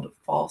old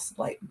false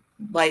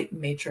light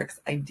matrix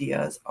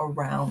ideas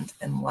around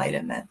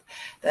enlightenment,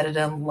 that an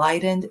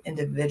enlightened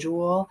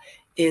individual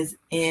is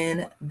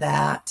in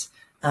that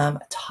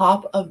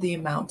top of the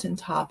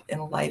mountaintop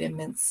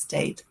enlightenment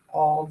state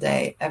all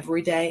day,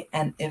 every day.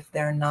 And if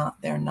they're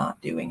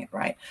not doing it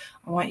right.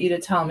 I want you to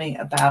tell me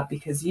about,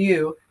 because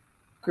you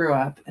grew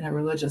up in a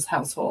religious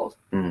household.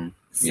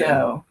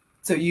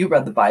 So you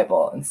read the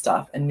Bible and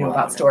stuff and knew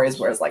about stories,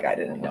 whereas like I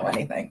didn't know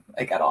anything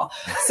like at all.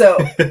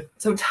 So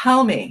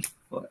tell me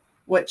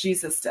what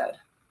Jesus did.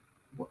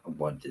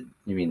 What did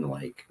you mean?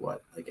 Like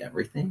what? Like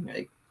everything?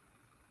 Like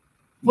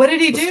what did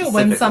he do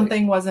when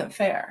something wasn't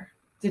fair?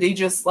 Did he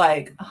just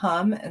like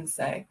hum and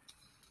say,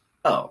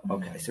 "Oh,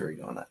 okay, so we're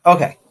going that."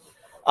 Okay.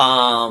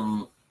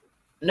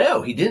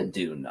 No, he didn't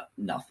do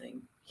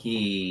nothing.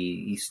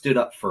 He stood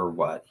up for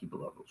what he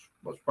believed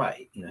was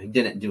right. You know, he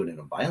didn't do it in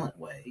a violent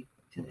way.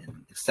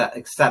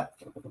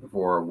 Except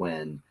for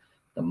when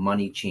the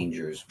money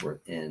changers were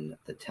in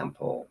the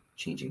temple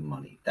changing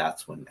money.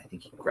 That's when I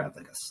think he grabbed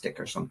like a stick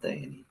or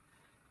something and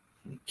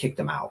he kicked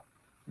them out.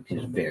 He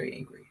was very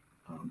angry.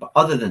 But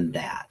other than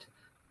that,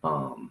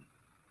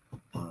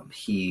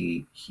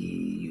 he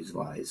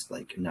utilized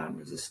like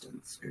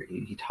non-resistance, or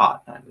he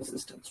taught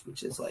non-resistance,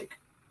 which is like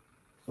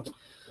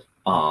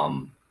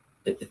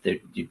if they're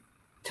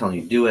telling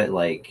you to do it,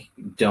 like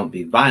don't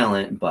be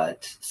violent,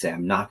 but say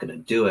I'm not going to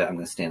do it. I'm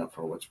going to stand up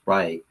for what's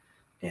right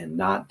and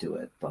not do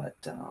it. But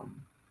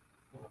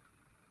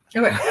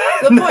okay,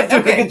 good point.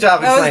 Okay, good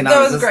job.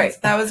 That was great.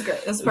 That was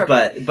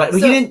perfect. But he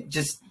didn't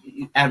just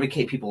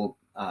advocate people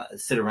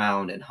sit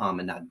around and hum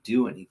and not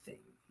do anything.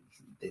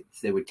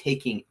 They were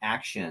taking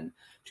action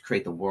to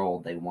create the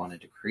world they wanted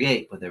to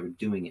create, but they were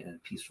doing it in a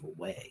peaceful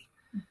way.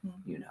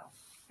 You know.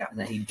 Yeah. And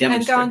then he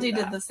demonstrated and Gandhi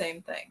did the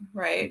same thing,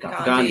 right?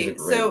 Gandhi's a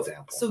great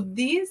example. So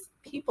these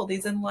people,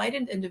 these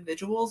enlightened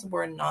individuals,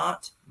 were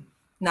not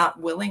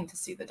willing to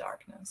see the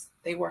darkness.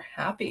 They were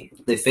happy.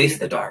 They faced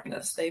the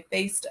darkness. They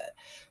faced it.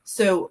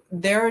 So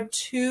there are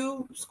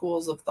two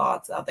schools of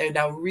thoughts out there.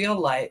 Now, real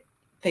light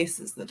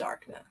faces the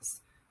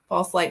darkness.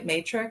 False light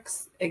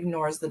matrix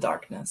ignores the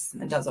darkness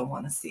and doesn't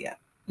want to see it.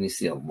 And you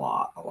see a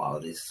lot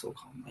of these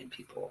so-called mind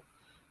people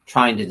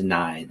trying to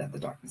deny that the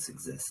darkness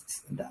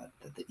exists and that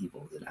the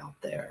evil is out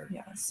there.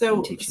 Yeah.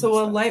 So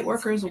a light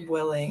worker is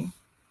willing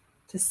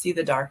to see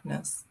the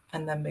darkness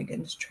and then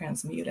begin to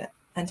transmute it.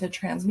 And to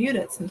transmute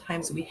it,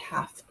 sometimes we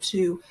have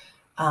to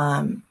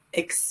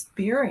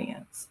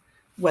experience,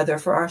 whether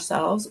for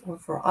ourselves or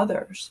for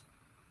others,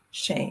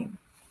 shame,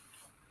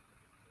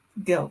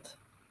 guilt,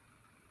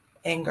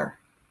 anger,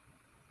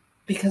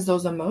 because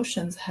those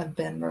emotions have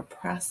been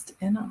repressed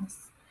in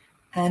us.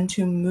 And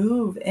to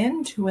move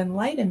into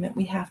enlightenment,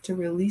 we have to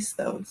release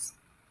those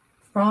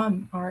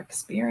from our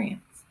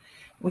experience.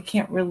 We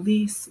can't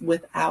release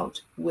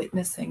without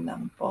witnessing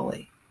them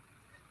fully,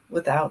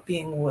 without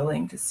being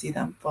willing to see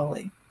them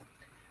fully.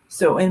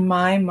 So in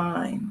my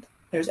mind,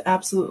 there's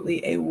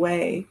absolutely a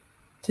way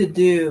to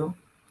do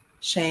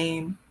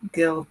shame,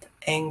 guilt,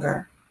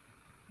 anger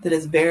that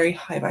is very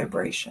high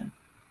vibration.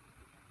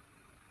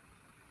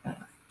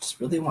 Just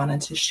really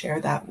wanted to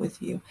share that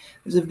with you.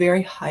 There's a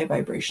very high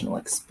vibrational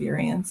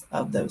experience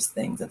of those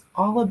things. It's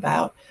all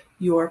about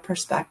your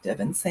perspective,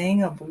 and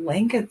saying a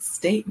blanket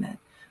statement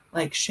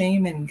like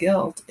shame and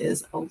guilt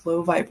is a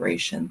low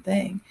vibration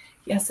thing.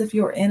 Yes, if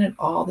you're in it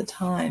all the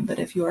time, but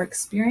if you're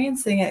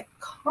experiencing it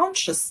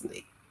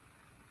consciously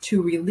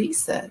to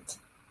release it,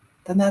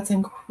 then that's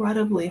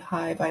incredibly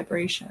high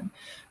vibration.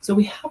 So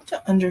we have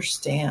to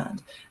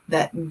understand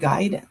that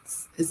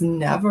guidance is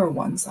never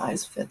one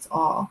size fits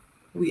all.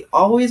 We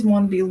always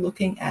want to be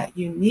looking at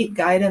unique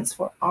guidance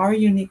for our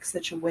unique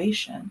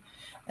situation.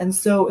 And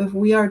so if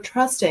we are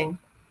trusting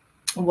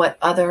what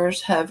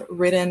others have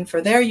written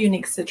for their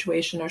unique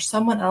situation, or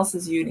someone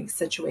else's unique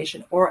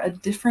situation, or a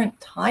different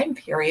time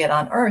period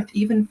on Earth,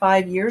 even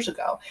 5 years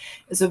ago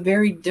is a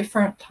very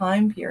different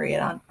time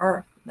period on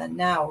Earth than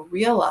now.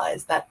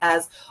 Realize that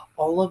as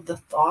all of the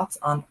thoughts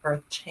on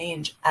Earth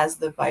change, as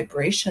the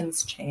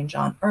vibrations change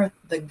on Earth,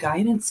 the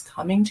guidance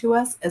coming to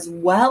us, as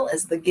well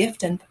as the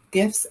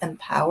gifts and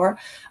power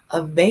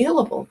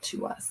available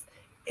to us,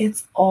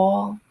 it's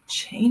all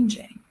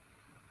changing.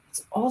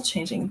 It's all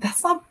changing.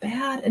 That's not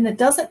bad. And it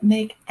doesn't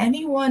make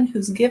anyone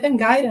who's given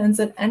guidance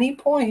at any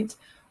point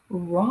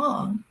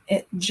wrong.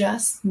 It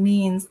just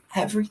means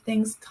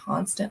everything's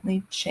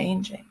constantly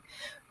changing.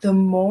 The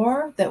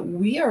more that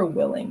we are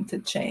willing to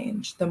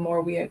change, the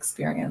more we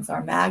experience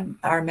our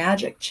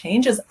magic.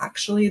 Change is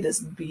actually this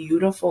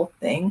beautiful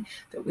thing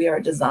that we are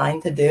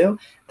designed to do,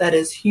 that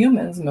as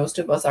humans, most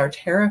of us are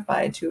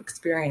terrified to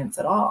experience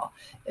at all.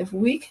 If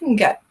we can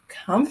get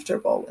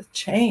comfortable with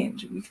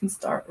change, we can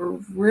start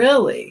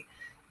really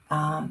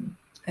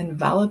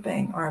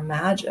enveloping our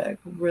magic,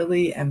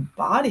 really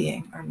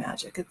embodying our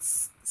magic.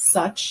 It's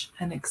such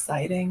an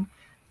exciting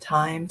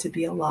time to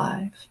be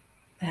alive.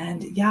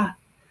 And yeah,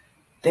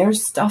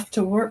 there's stuff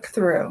to work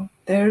through.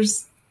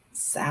 There's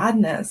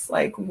sadness.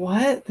 Like,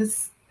 what?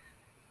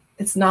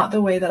 It's not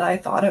the way that I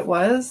thought it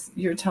was.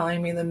 You're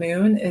telling me the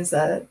moon is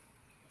a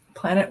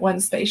Planet One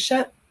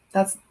spaceship?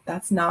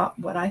 That's not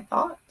what I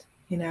thought,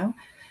 you know?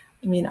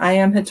 I mean,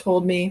 IM had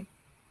told me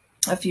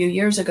a few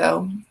years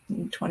ago,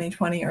 in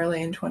 2020,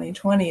 early in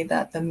 2020,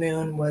 that the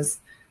moon was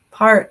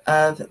part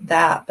of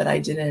that, but I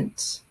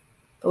didn't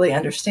fully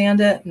understand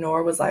it,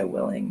 nor was I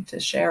willing to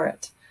share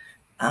it.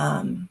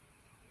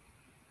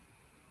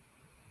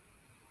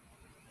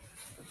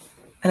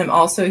 And I'm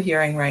also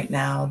hearing right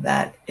now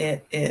that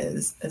it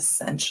is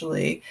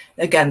essentially,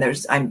 again,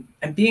 I'm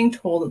being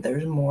told that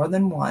there's more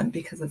than one,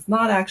 because it's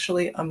not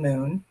actually a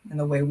moon in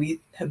the way we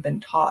have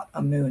been taught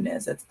a moon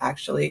is. It's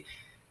actually,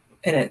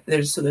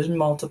 there's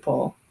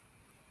multiple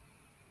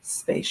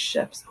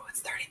spaceships. Oh, it's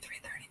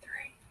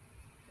 3333.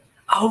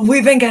 Oh,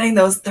 we've been getting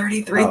those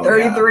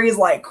 3333s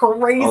like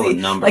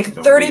crazy. Like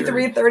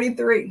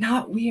 3333,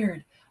 not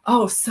weird.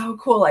 Oh, so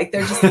cool. Like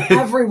they're just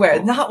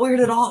everywhere. Not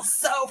weird at all.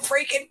 So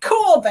freaking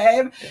cool,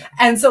 babe. Yeah.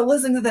 And so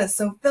listen to this.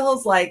 So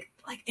Phil's like,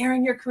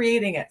 Erin, you're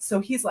creating it.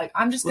 So he's like,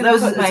 I'm just going to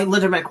put a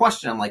legitimate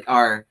question. I'm like,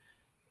 are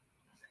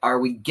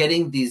we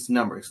getting these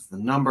numbers? The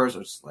numbers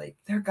are just like,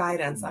 they're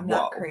guidance. I'm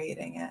not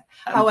creating it.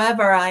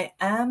 However, I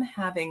am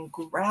having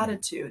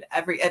gratitude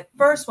at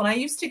first, when I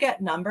used to get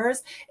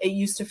numbers, it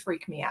used to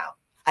freak me out.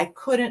 I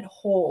couldn't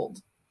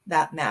hold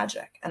that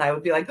magic. And I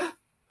would be like,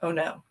 oh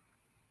no.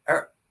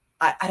 Or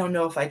I don't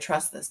know if I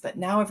trust this, but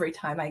now every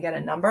time I get a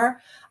number,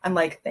 I'm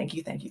like, thank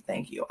you, thank you,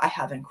 thank you. I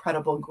have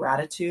incredible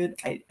gratitude.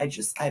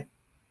 I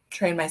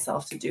train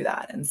myself to do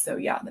that. And so,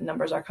 yeah, the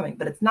numbers are coming,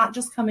 but it's not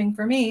just coming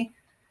for me.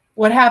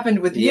 What happened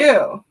with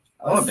you?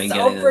 I've been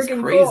getting this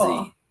crazy.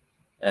 Cool.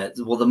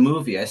 Well, the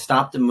movie, I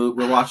stopped the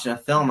movie. We're watching a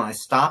film and I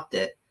stopped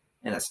it,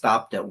 and it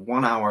stopped at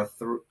 1 hour,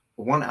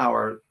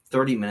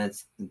 30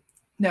 minutes.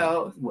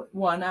 No,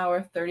 1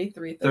 hour,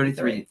 33.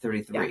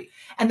 Yeah.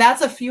 And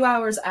that's a few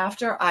hours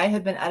after I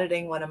had been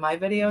editing one of my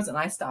videos, and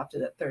I stopped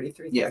it at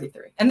 33.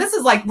 And this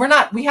is like,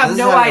 we have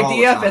no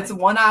idea if it's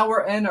 1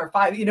 hour in or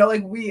 5,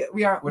 like we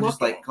aren't We're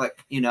looking. Just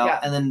like,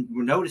 and then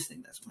we're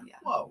noticing this. Like,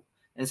 whoa.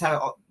 And it's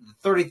how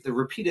the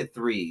repeated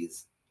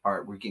threes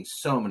we're getting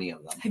so many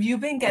of them. Have you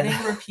been getting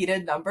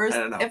repeated numbers? I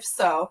don't know. If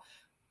so,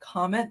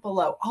 comment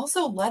below.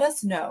 Also, let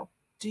us know,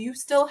 do you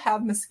still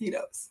have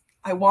mosquitoes?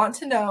 I want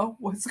to know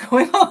what's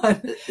going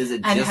on. Is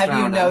it and just have you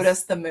around us?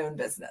 noticed the moon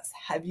business?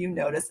 Have you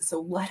noticed?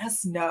 So let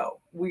us know.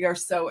 We are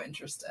so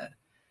interested.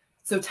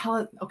 So tell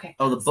it. Okay.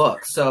 Oh, the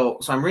book. So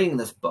I'm reading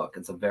this book.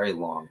 It's very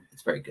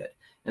good.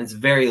 And it's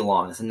very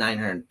long. It's a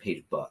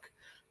 900-page book.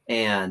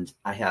 And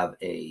I have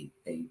a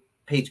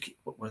page,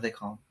 what are they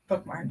called?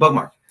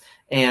 Bookmark.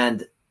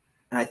 And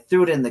I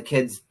threw it in the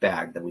kids'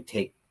 bag that we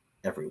take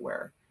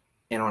everywhere.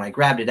 And when I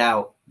grabbed it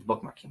out, the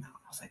bookmark came out.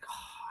 I was like,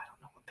 oh, I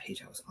don't know what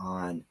page I was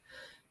on,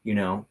 you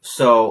know?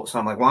 So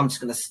I'm like, well, I'm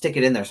just going to stick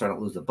it in there so I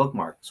don't lose the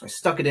bookmark. So I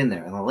stuck it in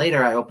there. And then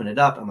later I opened it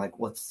up. I'm like,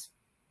 let's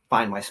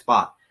find my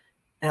spot.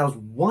 And I was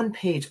one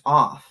page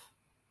off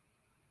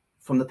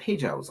from the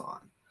page I was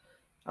on.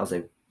 I was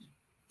like,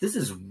 this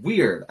is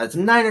weird. It's a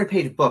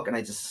 900-page book, and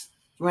I just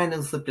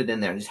randomly slipped it in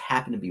there and just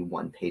happened to be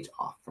one page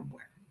off from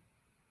where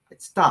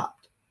it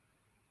stopped.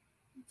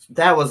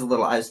 That was I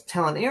was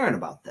telling Erin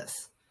about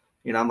this.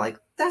 You know, I'm like,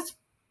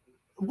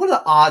 what are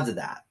the odds of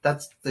that?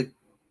 That's the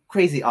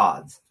crazy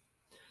odds.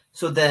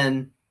 So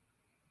then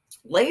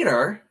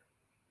later,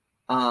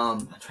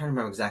 I'm trying to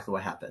remember exactly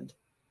what happened.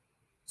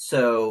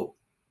 So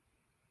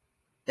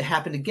it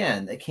happened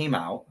again. It came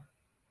out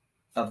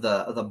of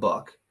the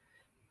book,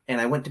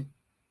 and I went to.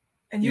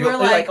 And you were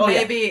like, oh,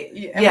 maybe.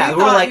 Yeah,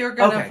 we thought you were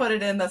going to put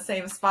it in the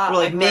same spot. We're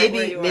like,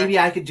 maybe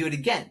I could do it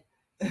again.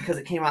 Because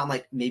it came out, I'm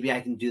like, maybe I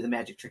can do the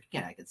magic trick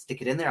again. I can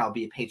stick it in there. I'll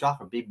be a page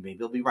off, or maybe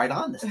it'll be right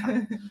on this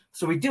time.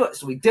 So we do it.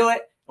 And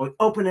we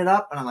open it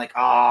up, and I'm like,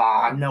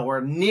 oh, I'm nowhere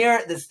near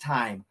it this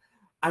time.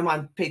 I'm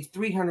on page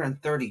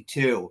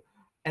 332.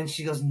 And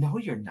she goes, no,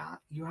 you're not.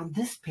 You're on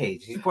this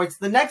page. She points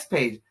to the next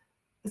page.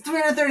 It's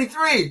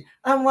 333.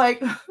 I'm like,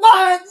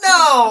 what?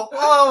 No.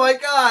 Oh, my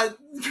God.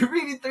 You're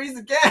reading threes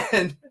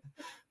again.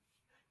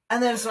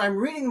 And then so I'm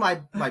reading my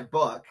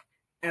book,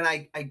 and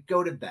I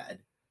go to bed.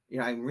 You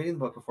know, I'm reading the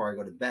book before I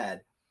go to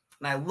bed,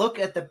 and I look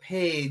at the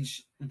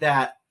page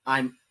that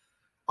I'm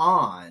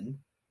on,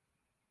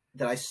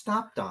 that I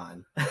stopped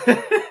on,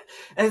 and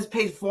it's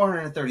page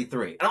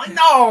 433. And I'm like,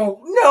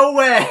 no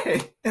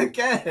way,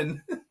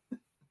 again. So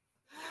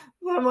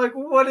I'm like,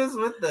 what is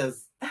with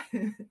this?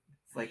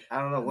 It's like,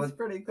 I don't know. It's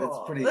pretty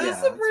cool. There's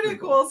some pretty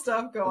cool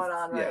stuff going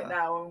on right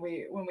now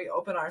when we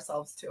open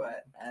ourselves to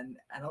it and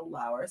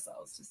allow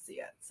ourselves to see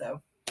it.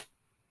 So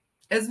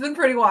it's been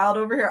pretty wild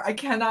over here. I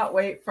cannot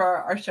wait for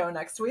our show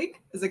next week.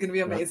 Is it going to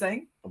be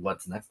amazing?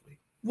 What's next week?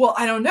 Well,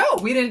 I don't know.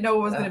 We didn't know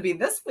it was going to be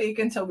this week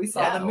until we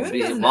saw the moon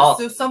business.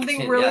 So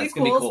something really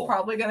cool is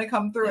probably going to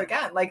come through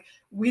again. Like,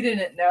 we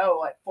didn't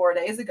know 4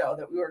 days ago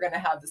that we were going to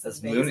have this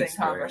amazing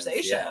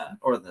conversation. Yeah.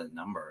 Or the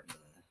number, the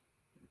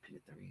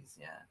repeated threes.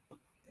 Yeah.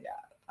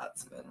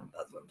 That's been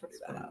pretty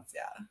badass.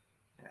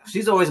 Yeah.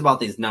 She's always about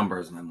these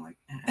numbers, and I'm like,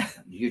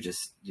 you're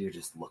just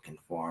looking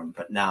for them.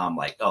 But now I'm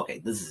like, okay,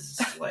 this is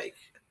like,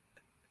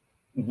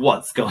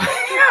 what's going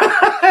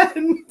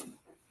on?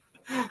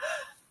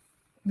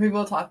 Maybe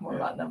we'll talk more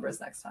about numbers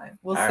next time.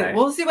 We'll see. Right.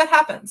 We'll see what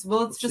happens.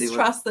 Let's just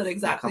trust that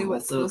exactly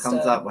what comes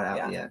up. What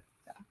happens? Yeah.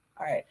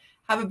 All right.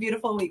 Have a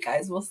beautiful week,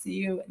 guys. We'll see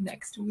you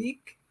next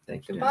week.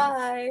 Thank you.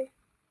 Goodbye.